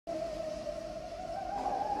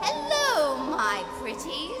Hi,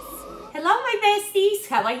 pretties. Hello my besties,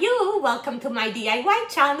 how are you? Welcome to my DIY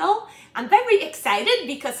channel. I'm very excited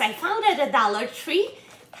because I found at a Dollar Tree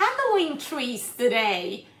Halloween trees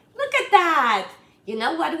today. Look at that! You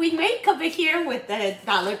know what we make over here with the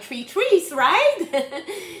Dollar Tree trees, right?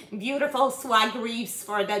 Beautiful swag wreaths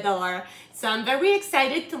for the door. So I'm very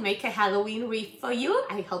excited to make a Halloween wreath for you.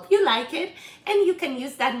 I hope you like it. And you can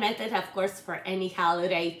use that method, of course, for any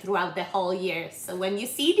holiday throughout the whole year. So when you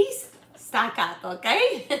see these, stock up,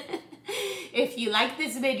 okay? If you like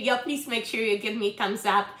this video, please make sure you give me a thumbs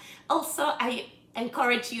up. Also, I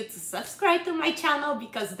encourage you to subscribe to my channel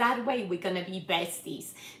because that way we're gonna be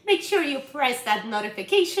besties. Make sure you press that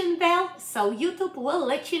notification bell so YouTube will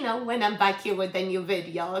let you know when I'm back here with a new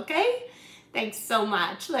video, okay? Thanks so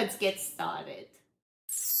much. Let's get started.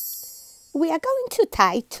 We are going to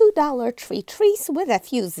tie two Dollar Tree trees with a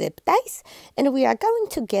few zip ties, and we are going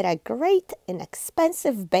to get a great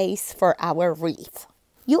inexpensive base for our wreath.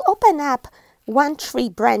 You open up one tree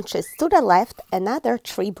branches to the left, another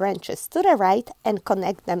tree branches to the right, and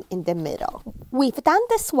connect them in the middle. We've done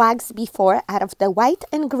the swags before out of the white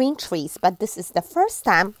and green trees, but this is the first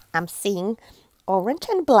time I'm seeing orange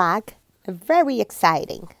and black. Very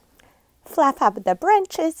exciting. Fluff up the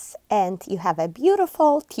branches and you have a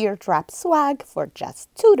beautiful teardrop swag for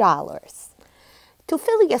just $2. To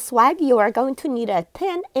fill your swag, you are going to need a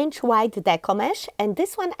 10-inch wide deco mesh, and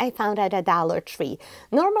this one I found at a Dollar Tree.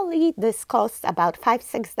 Normally this costs about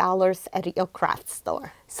 $5–6 at your craft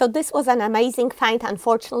store. So this was an amazing find.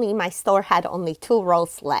 Unfortunately, my store had only 2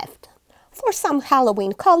 rolls left. For some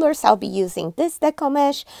Halloween colors, I'll be using this deco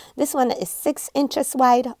mesh. This one is 6 inches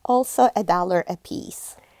wide, also $1 a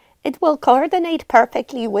piece. It will coordinate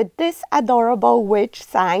perfectly with this adorable witch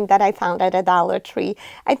sign that I found at a Dollar Tree.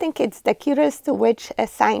 I think it's the cutest witch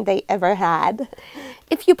sign they ever had.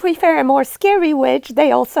 If you prefer a more scary witch,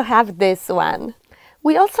 they also have this one.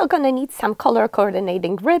 We're also gonna need some color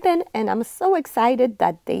coordinating ribbon, and I'm so excited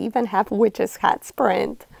that they even have witches' hats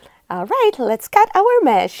print. All right, let's cut our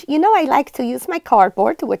mesh. You know I like to use my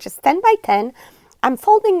cardboard, which is 10 by 10. I'm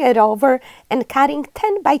folding it over and cutting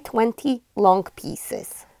 10 by 20 long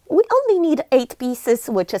pieces. We only need 8 pieces,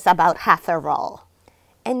 which is about half a roll.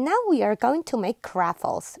 And now we are going to make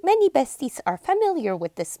craffles. Many besties are familiar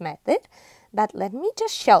with this method, but let me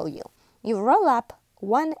just show you. You roll up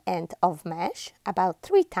one end of mesh about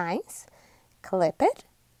 3 times, clip it,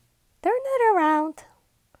 turn it around,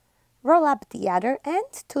 roll up the other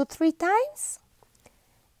end 2–3 times,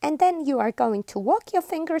 and then you are going to walk your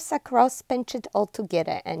fingers across, pinch it all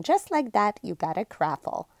together, and just like that, you got a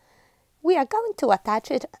craffle. We are going to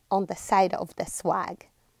attach it on the side of the swag,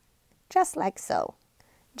 just like so.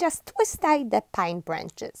 Just twist tie the pine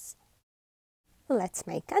branches. Let's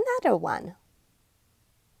make another one.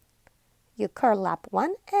 You curl up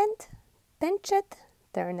one end, pinch it,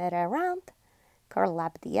 turn it around, curl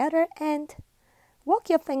up the other end, walk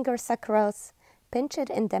your fingers across, pinch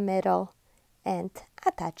it in the middle, and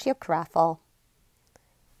attach your craffle.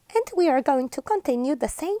 And we are going to continue the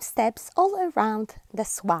same steps all around the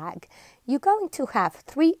swag. You're going to have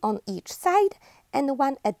 3 on each side and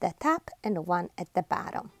 1 at the top and 1 at the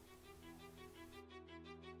bottom.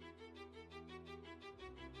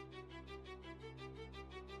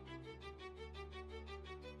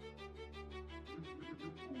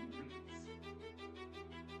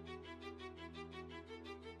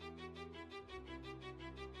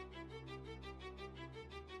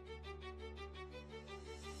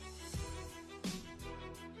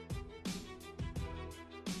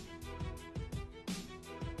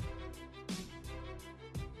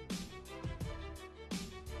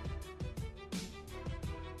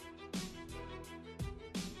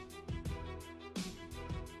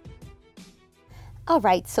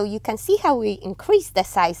 Alright, so you can see how we increased the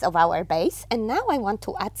size of our base, and now I want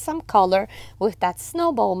to add some color with that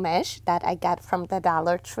snowball mesh that I got from the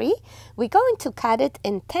Dollar Tree. We're going to cut it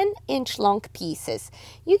in 10-inch long pieces.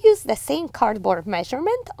 You use the same cardboard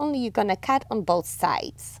measurement, only you're gonna cut on both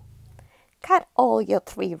sides. Cut all your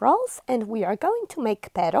 3 rolls, and we are going to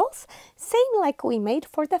make petals, same like we made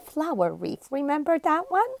for the flower wreath. Remember that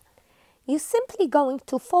one? You're simply going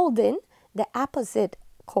to fold in the opposite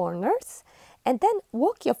corners, and then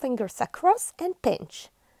walk your fingers across and pinch.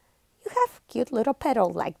 You have cute little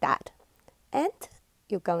petal like that. And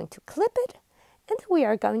you're going to clip it, and we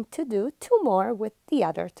are going to do 2 more with the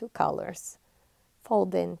other 2 colors.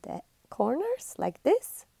 Fold in the corners like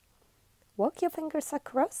this, walk your fingers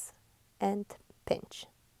across, and pinch.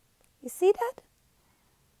 You see that?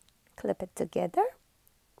 Clip it together.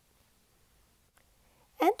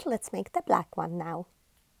 And let's make the black one now.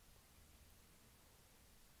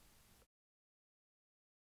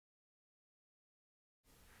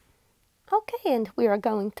 Okay, and we are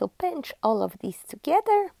going to pinch all of these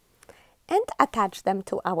together and attach them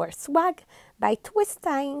to our swag by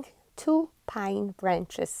twisting two pine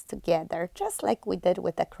branches together, just like we did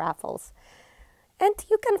with the craffles. And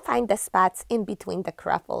you can find the spots in between the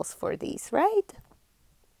craffles for these, right?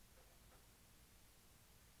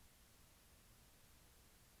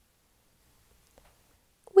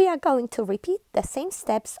 We are going to repeat the same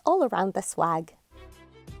steps all around the swag.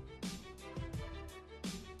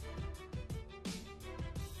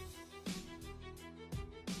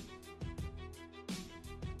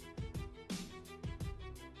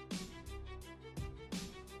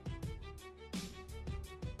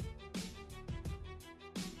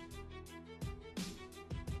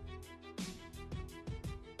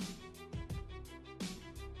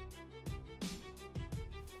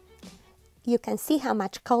 You can see how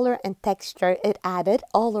much color and texture it added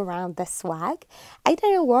all around the swag. I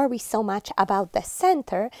didn't worry so much about the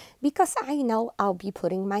center because I know I'll be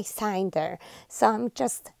putting my sign there. So I'm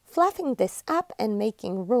just fluffing this up and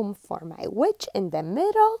making room for my witch in the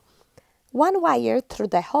middle, one wire through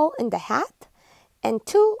the hole in the hat, and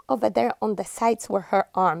two over there on the sides where her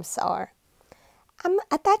arms are. I'm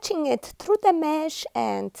attaching it through the mesh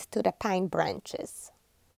and to the pine branches.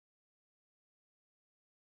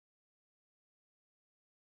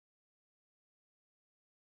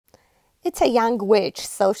 It's a young witch,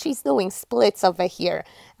 so she's doing splits over here.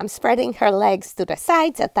 I'm spreading her legs to the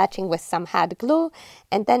sides, attaching with some hot glue,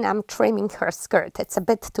 and then I'm trimming her skirt. It's a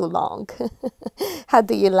bit too long. How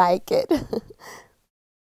do you like it?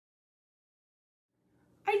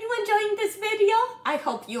 Are you enjoying this video? I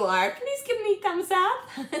hope you are. Please give me a thumbs up.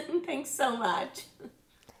 Thanks so much.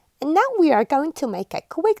 And now we are going to make a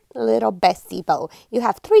quick little bestie bow. You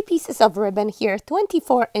have 3 pieces of ribbon here,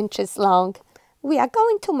 24 inches long. We are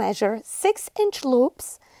going to measure 6-inch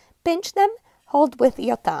loops, pinch them, hold with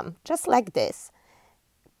your thumb, just like this.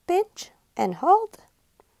 Pinch and hold,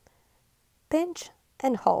 pinch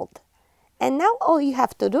and hold. And now all you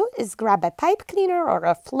have to do is grab a pipe cleaner or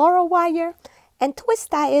a floral wire and twist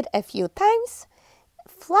tie it a few times.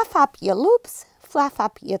 Fluff up your loops, fluff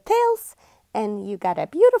up your tails, and you got a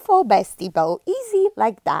beautiful bestie bow, easy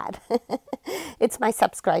like that. It's my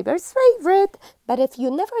subscribers' favorite, but if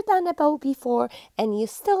you've never done a bow before and you're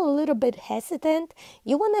still a little bit hesitant,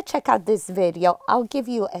 you want to check out this video. I'll give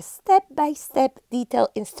you a step-by-step detailed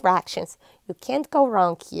instructions. You can't go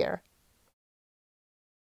wrong here.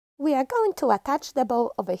 We are going to attach the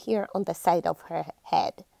bow over here on the side of her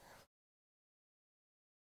head.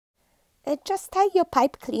 And just tie your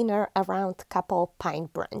pipe cleaner around a couple pine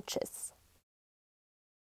branches.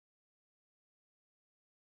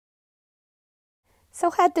 So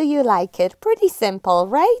how do you like it? Pretty simple,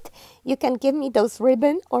 right? You can give me those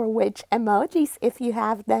ribbon or witch emojis if you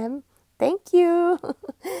have them. Thank you.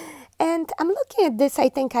 And I'm looking at this. I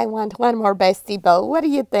think I want one more bestie bow. What do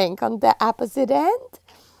you think on the opposite end?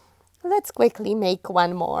 Let's quickly make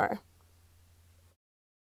one more.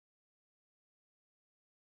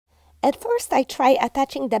 At first, I try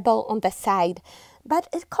attaching the bow on the side, but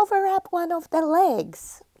it covered up one of the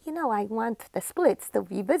legs. You know, I want the splits to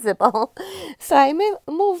be visible. So I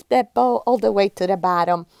moved the bow all the way to the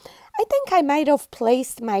bottom. I think I might have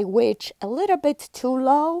placed my witch a little bit too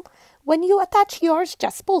low. When you attach yours,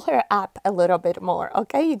 just pull her up a little bit more,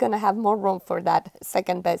 okay? You're going to have more room for that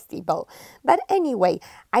second bestie bow. But anyway,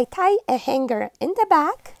 I tie a hanger in the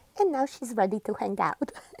back, and now she's ready to hang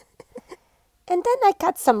out. And then I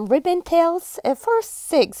cut some ribbon tails, first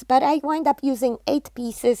 6, but I wind up using 8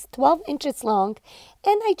 pieces, 12 inches long,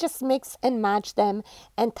 and I just mix and match them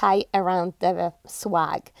and tie around the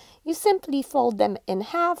swag. You simply fold them in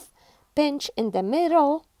half, pinch in the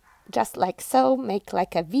middle, just like so, make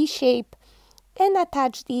like a V shape, and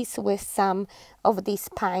attach these with some of these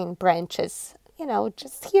pine branches, you know,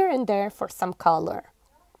 just here and there for some color.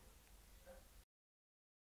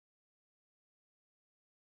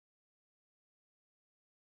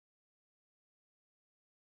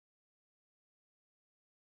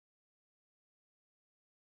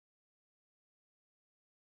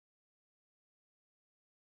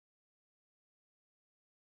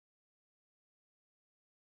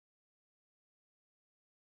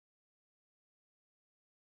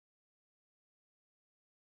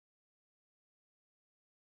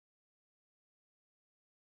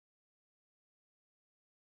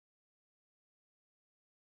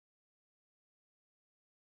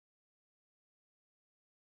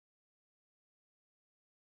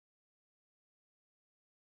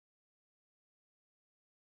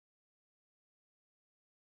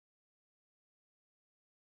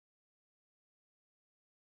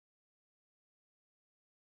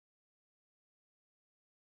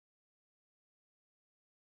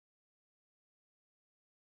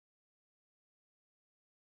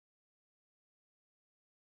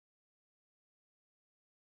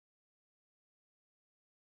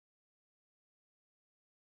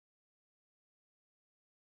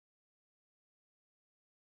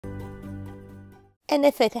 And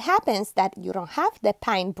if it happens that you don't have the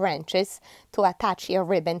pine branches to attach your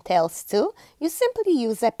ribbon tails to, you simply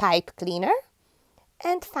use a pipe cleaner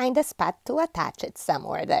and find a spot to attach it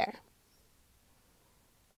somewhere there.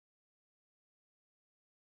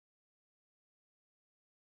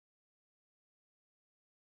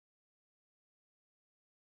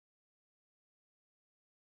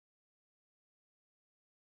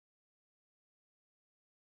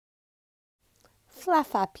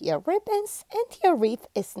 Fluff up your ribbons and your wreath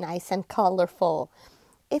is nice and colorful.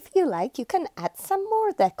 If you like, you can add some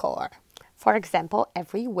more decor. For example,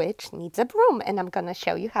 every witch needs a broom, and I'm going to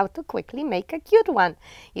show you how to quickly make a cute one.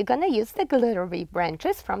 You're going to use the glittery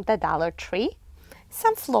branches from the Dollar Tree,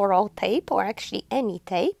 some floral tape, or actually any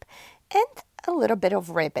tape, and a little bit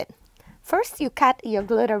of ribbon. First, you cut your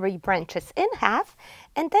glittery branches in half,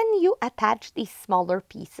 and then you attach these smaller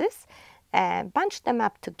pieces, bunch them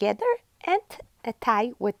up together, and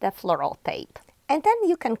tie with the floral tape. And then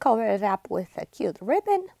you can cover it up with a cute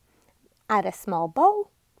ribbon, add a small bow.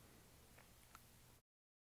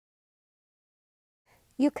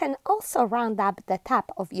 You can also round up the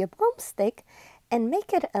top of your broomstick and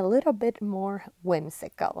make it a little bit more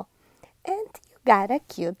whimsical. And you got a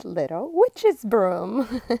cute little witch's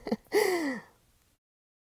broom.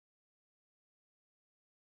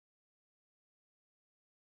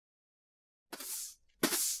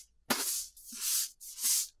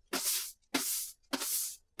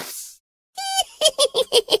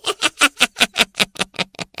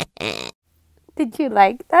 Did you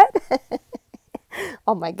like that?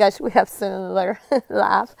 Oh my gosh, we have similar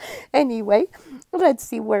laugh. Anyway, let's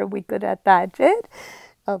see where we could attach it.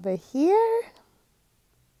 Over here.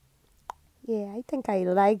 Yeah, I think I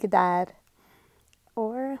like that.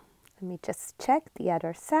 Or let me just check the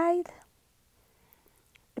other side.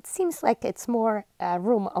 It seems like it's more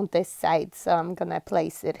room on this side, so I'm gonna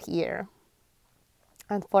place it here.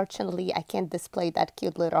 Unfortunately, I can't display that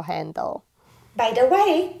cute little handle. By the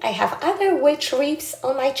way, I have other witch wreaths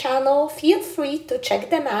on my channel. Feel free to check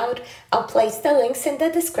them out. I'll place the links in the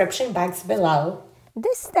description box below.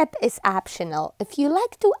 This step is optional. If you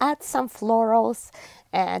like to add some florals,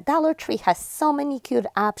 Dollar Tree has so many cute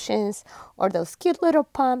options, or those cute little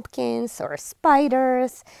pumpkins or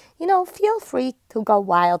spiders. You know, feel free to go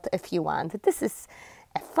wild if you want. This is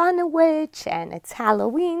a fun witch and it's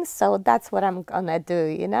Halloween, so that's what I'm gonna do,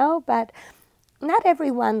 you know, but not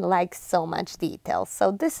everyone likes so much detail, so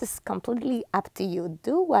this is completely up to you.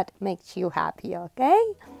 Do what makes you happy, okay?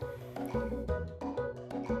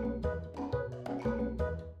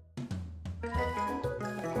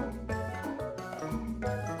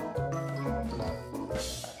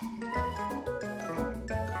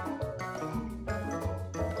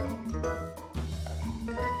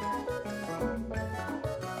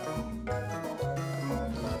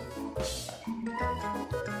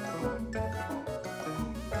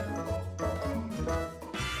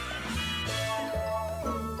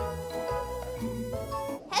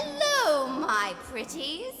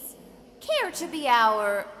 Pretties, care to be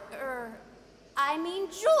our,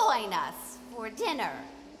 join us for dinner?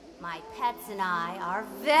 My pets and I are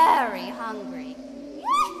very hungry.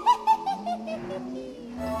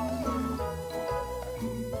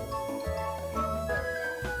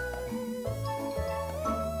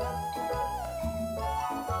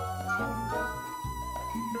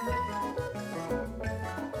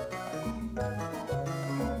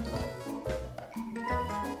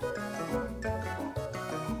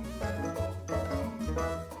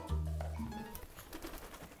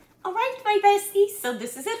 My besties, so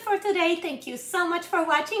this is it for today. Thank you so much for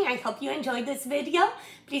watching. I hope you enjoyed this video.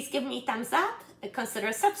 Please give me a thumbs up and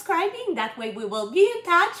consider subscribing. That way we will be in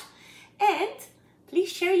touch. And please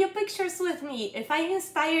share your pictures with me. If I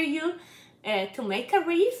inspire you to make a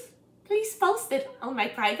wreath, please post it on my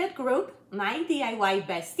private group, My DIY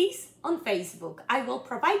Besties, on Facebook. I will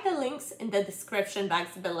provide the links in the description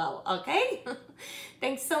box below, okay?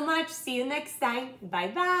 Thanks so much. See you next time.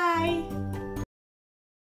 Bye-bye.